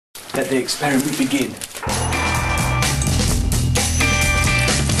let the experiment begin.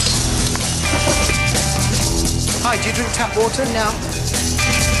 Hi, do you drink tap water? No.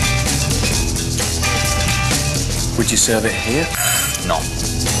 Would you serve it here? No.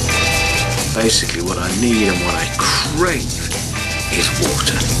 Basically, what I need and what I crave is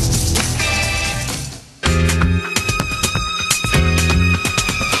water.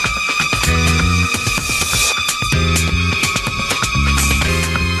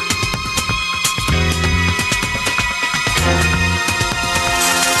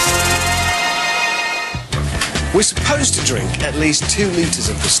 We're supposed to drink at least 2 litres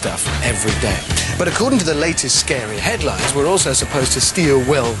of the stuff every day. But according to the latest scary headlines, we're also supposed to steer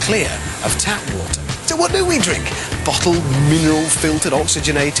well clear of tap water. So what do we drink? Bottled, mineral, filtered,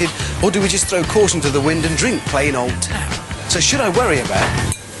 oxygenated? Or do we just throw caution to the wind and drink plain old tap? So should I worry about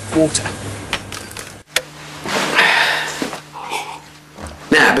water?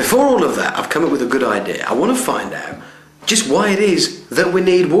 Now, before all of that, I've come up with a good idea. I want to find out just why it is that we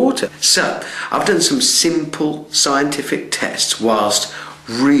need water. So, I've done some simple scientific tests whilst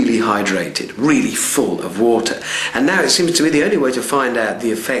really hydrated, really full of water. And now it seems to me the only way to find out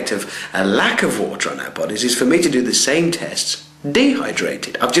the effect of a lack of water on our bodies is for me to do the same tests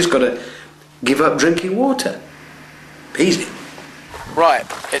dehydrated. I've just got to give up drinking water. Easy. Right,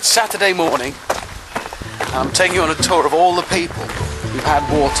 it's Saturday morning. I'm taking you on a tour of all the people who've had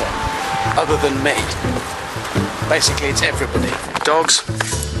water, other than me. Basically, it's everybody. Dogs.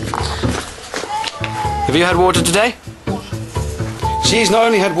 Have you had water today? She's not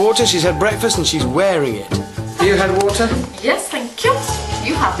only had water, she's had breakfast and she's wearing it. Have you had water? Yes, thank you.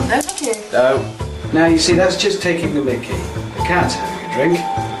 You haven't, though, have you? No. Now, you see, that's just taking the mickey. The cat's having a drink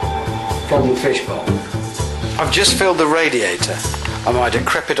from the fish bowl. I've just filled the radiator on my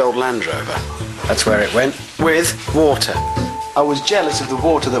decrepit old Land Rover. That's where it went, with water. I was jealous of the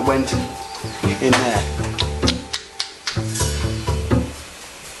water that went in there.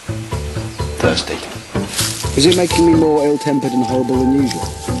 Thirsty. Is it making me more ill-tempered and horrible than usual?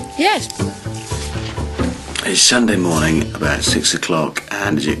 Yes. It's Sunday morning, about 6 o'clock,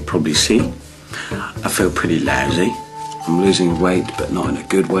 and as you can probably see, I feel pretty lousy. I'm losing weight, but not in a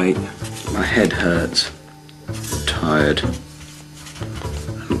good way. My head hurts. I'm tired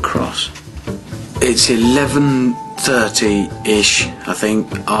and cross. It's 11:30-ish, I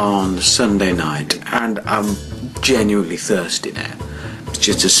think, on Sunday night, and I'm genuinely thirsty now. It's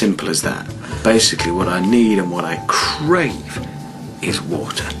just as simple as that. Basically, what I need and what I crave is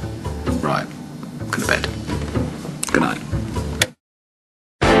water. Right, go to bed. Good night.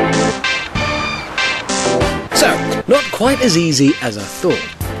 So, not quite as easy as I thought.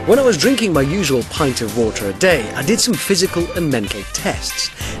 When I was drinking my usual pint of water a day, I did some physical and mental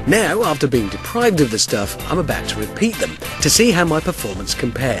tests. Now, after being deprived of the stuff, I'm about to repeat them to see how my performance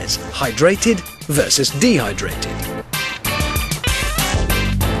compares. Hydrated versus dehydrated.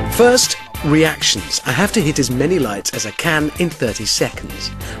 First, reactions. I have to hit as many lights as I can in 30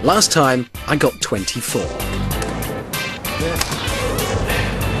 seconds. Last time, I got 24.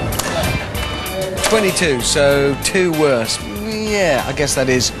 22, so 2 worse. Yeah, I guess that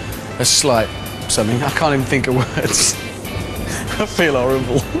is a slight something. I can't even think of words. I feel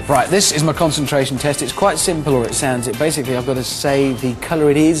horrible. Right, this is my concentration test. It's quite simple, or it sounds it. Basically, I've got to say the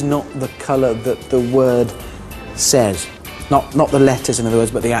colour it is, not the colour that the word says. Not the letters, in other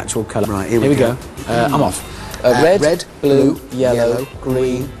words, but the actual colour. Right, here we go. I'm off. Red, blue, yellow,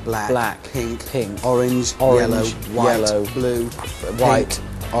 green, green, black, pink, orange, yellow, white, blue, white, pink,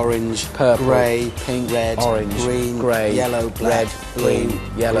 orange, purple, grey, pink, red, orange, green, grey, yellow, black, red, green,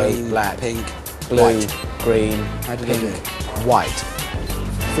 yellow, green, black, pink, blue, white. green, How did I do pink, it? white.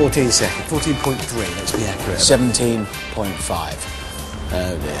 14 seconds. 14.3, let's be accurate. 17.5.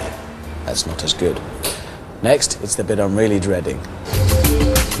 Oh dear, that's not as good. Next, it's the bit I'm really dreading.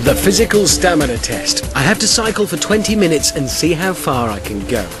 The physical stamina test. I have to cycle for 20 minutes and see how far I can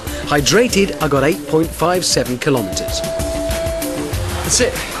go. Hydrated, I got 8.57 kilometres. That's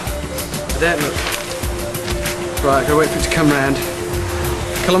it. There, look. Right, gotta wait for it to come round.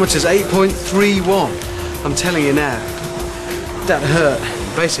 Kilometres 8.31. I'm telling you now. That hurt.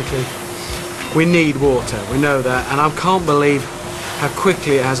 Basically, we need water. We know that, and I can't believe how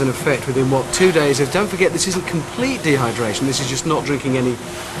quickly it has an effect within, what, 2 days. Don't forget, this isn't complete dehydration. This is just not drinking any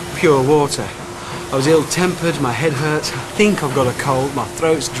pure water. I was ill-tempered, my head hurts, I think I've got a cold, my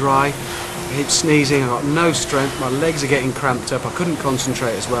throat's dry, I keep sneezing, I've got no strength, my legs are getting cramped up, I couldn't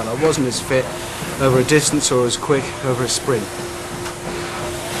concentrate as well, I wasn't as fit over a distance or as quick over a sprint.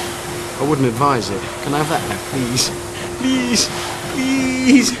 I wouldn't advise it. Can I have that now, please? Please,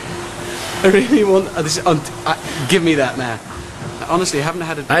 please. I really want this. Give me that now. honestly haven't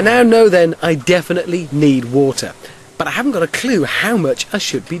had a... I now know then I definitely need water, but I haven't got a clue how much I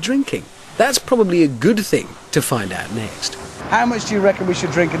should be drinking. That's probably a good thing to find out next. How much do you reckon we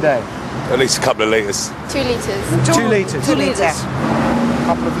should drink a day? At least a couple of litres. 2 litres. 2 litres. 2 litres.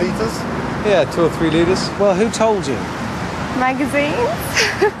 Couple of litres? Yeah, 2 or 3 litres. Well, who told you? Magazines.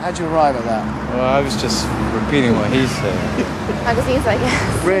 How'd you arrive at that? Well, I was just repeating what he said. Magazines, I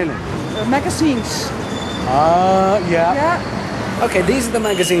guess. Really? Magazines. Yeah. Yeah. Okay, these are the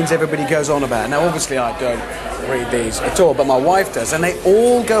magazines everybody goes on about. Now, obviously, I don't read these at all, but my wife does, and they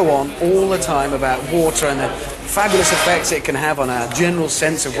all go on all the time about water and the fabulous effects it can have on our general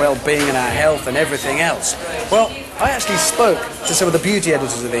sense of well-being and our health and everything else. Well, I actually spoke to some of the beauty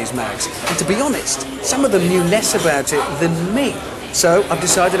editors of these mags, and to be honest, some of them knew less about it than me. So I've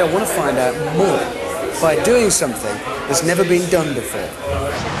decided I want to find out more by doing something that's never been done before.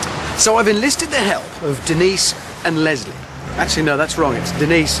 So I've enlisted the help of Denise and Leslie. Actually, no, that's wrong. It's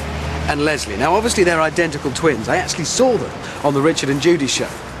Denise and Leslie. Now, obviously, they're identical twins. I actually saw them on the Richard and Judy show.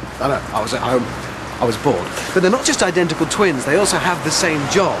 I know, I was at home. I was bored. But they're not just identical twins. They also have the same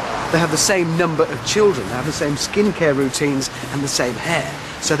job. They have the same number of children. They have the same skincare routines and the same hair.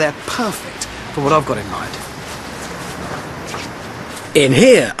 So they're perfect for what I've got in mind. In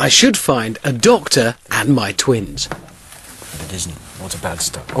here, I should find a doctor and my twins. It isn't. What's a bad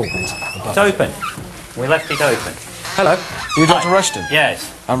stuff? Oh, It's open. We left it open. hello. You Dr. Rushton?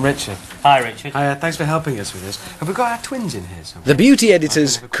 Yes. I'm Richard. Hi, Richard. Hi, thanks for helping us with this. Have we got our twins in here somewhere? The beauty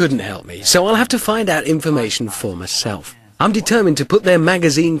editors couldn't help me, so I'll have to find out information for myself. I'm determined to put their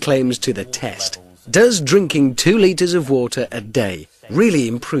magazine claims to the test. Does drinking 2 litres of water a day really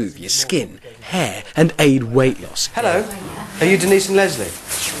improve your skin, hair, and aid weight loss? Hello. Are you Denise and Leslie?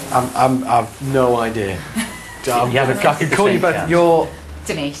 I've no idea. I can call you both. You're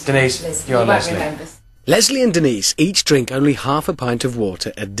Denise. Denise. You're Leslie. Leslie and Denise each drink only half a pint of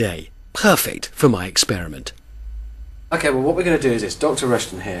water a day. Perfect for my experiment. Okay, well, what we're going to do is this. Dr.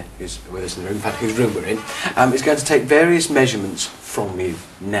 Rushton here, who's with us in the room, in fact, whose room we're in, is going to take various measurements from you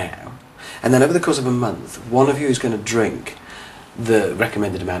now, and then over the course of a month, one of you is going to drink the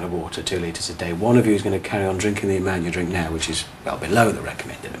recommended amount of water, 2 litres a day. One of you is going to carry on drinking the amount you drink now, which is, well, below the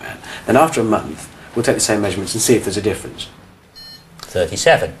recommended amount. Then after a month, we'll take the same measurements and see if there's a difference.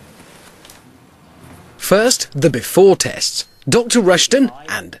 37. First, the before tests. Dr. Rushton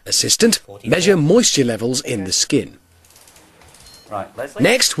and assistant measure moisture levels in the skin. Right, Leslie?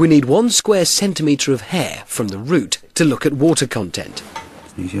 Next, we need 1 square centimetre of hair from the root to look at water content.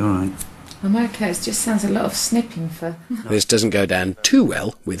 Is you alright? I'm okay. It just sounds a lot of snipping for... This doesn't go down too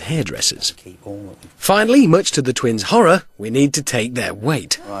well with hairdressers. Keep all of them. Finally, much to the twins' horror, we need to take their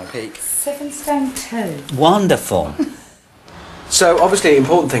weight. Right, peak. 7 stone 2. Wonderful. So, obviously, the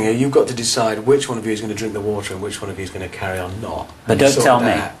important thing here, you've got to decide which one of you is going to drink the water and which one of you is going to carry on not. But And don't sort tell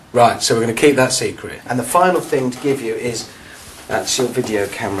that me. out. Right, so we're going to keep that secret. And the final thing to give you is, that's your video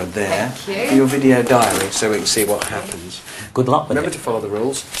camera there. Thank you. For your video diary, so we can see what happens. Good luck with Remember it. to follow the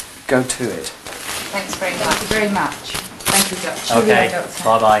rules. Go to it. Thanks very Thank much. you very much. Thank you, Doctor. Okay, Cheerio, Doctor.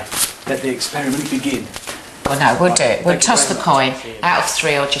 bye-bye. Let the experiment begin. Well, no, we'll do it. We'll Thank you toss very the much. coin. Out of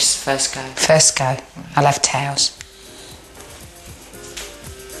 3 or just first go? First go. I'll have tails.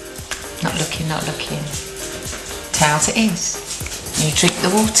 Not looking, not looking. Tails it is. You drink the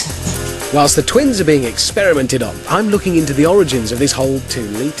water. Whilst the twins are being experimented on, I'm looking into the origins of this whole 2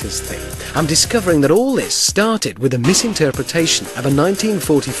 litres thing. I'm discovering that all this started with a misinterpretation of a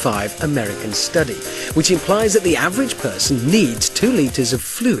 1945 American study, which implies that the average person needs 2 litres of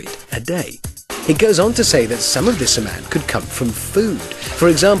fluid a day. It goes on to say that some of this amount could come from food. For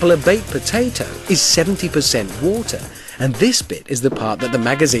example, a baked potato is 70% water, and this bit is the part that the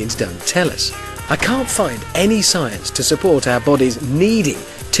magazines don't tell us. I can't find any science to support our bodies needing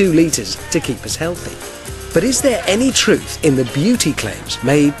 2 litres to keep us healthy. But is there any truth in the beauty claims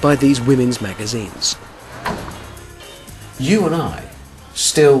made by these women's magazines? You and I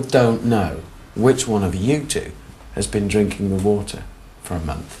still don't know which one of you two has been drinking the water for a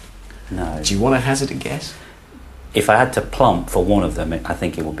month. No. Do you want to hazard a guess? If I had to plump for one of them, I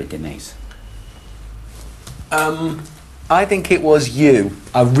think it would be Denise. I think it was you.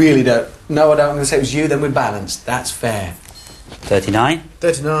 I really don't. No, I don't. I'm going to say it was you, then we're balanced. That's fair. 39?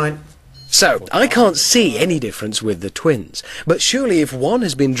 39. So, I can't see any difference with the twins. But surely if one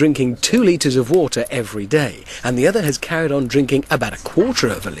has been drinking 2 litres of water every day, and the other has carried on drinking about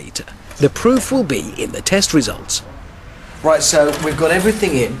 1/4 of a litre, the proof will be in the test results. Right, so we've got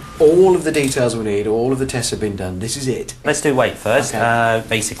everything in. All of the details we need. All of the tests have been done. This is it. Let's do weight first. Okay.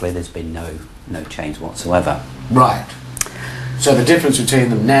 Basically, there's been no change whatsoever. Right. So the difference between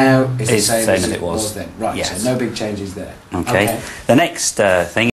them now is the Is same, same as as it it was. then. Right, Yes. so no big changes there. Okay. The next thing